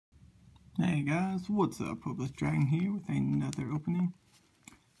Hey guys, what's up? Hopelessdragon here with another opening.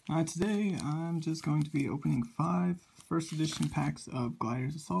 Today I'm just going to be opening 5 first edition packs of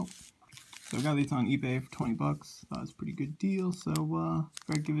Gladiators Assault. So I got these on eBay for 20 bucks. Thought it was a pretty good deal, so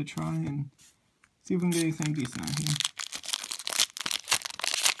figured I'd give it a try and see if we can get anything decent out here.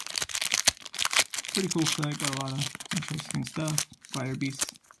 Pretty cool set, got a lot of interesting stuff. Gladiator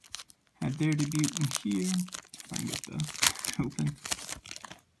Beasts had their debut in here. If I can get the open.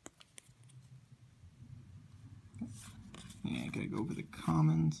 Yeah, gotta go over the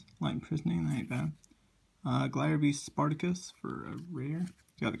commons. Light Imprisoning, that ain't bad. Gladiator Beast Spartacus for a rare.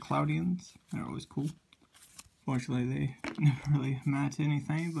 You got the Cloudians, they're always cool. Fortunately, they never really match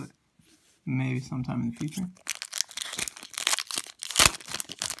anything, but maybe sometime in the future.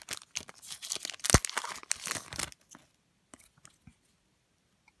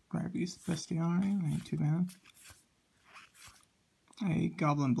 Gladiator Beast Bestiary, ain't too bad. A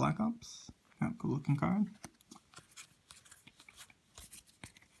Goblin Black Ops, got a cool looking card.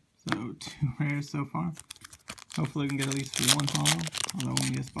 So 2 rares so far. Hopefully we can get at least 1 hollow. Although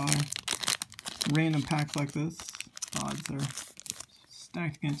when you just buy random packs like this, odds are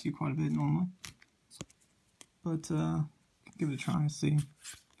stacked against you quite a bit normally. But give it a try and see if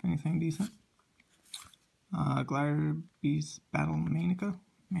anything decent. Gladiator Beast Battle Manica,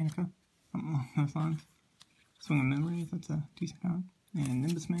 something along those lines. Swing of Memories, that's a decent card. And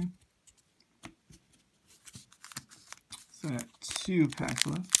Nimbus Man. So I got 2 packs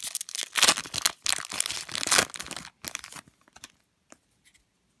left.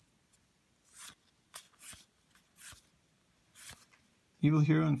 Evil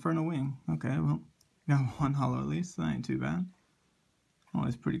Hero Inferno Wing. Okay, well, got 1 hollow at least, so that ain't too bad.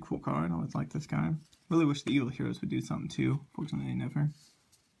 Always pretty cool card. Always like this guy. Really wish the Evil Heroes would do something too. Fortunately, they never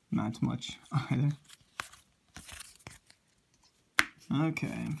match much either. Okay,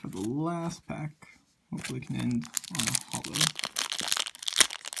 and for the last pack, hopefully we can end on a hollow.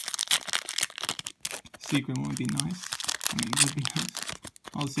 Secret one would be nice. I mean, it would be nice.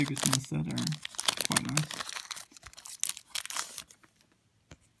 All the secrets in this set are quite nice.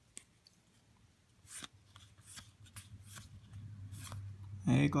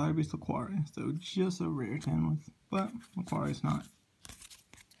 A Gladiator Beast Aquari, so just a rare 10 with, but Aquari's not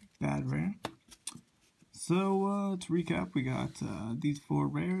bad rare. So to recap, we got these 4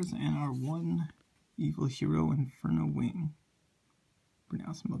 rares and our 1 Evil Hero Inferno Wing. Pretty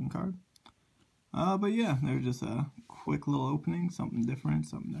awesome looking card. But yeah, they're just a quick little opening, something different,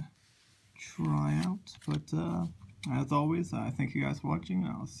 something to try out. But as always, thank you guys for watching,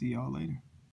 and I'll see y'all later.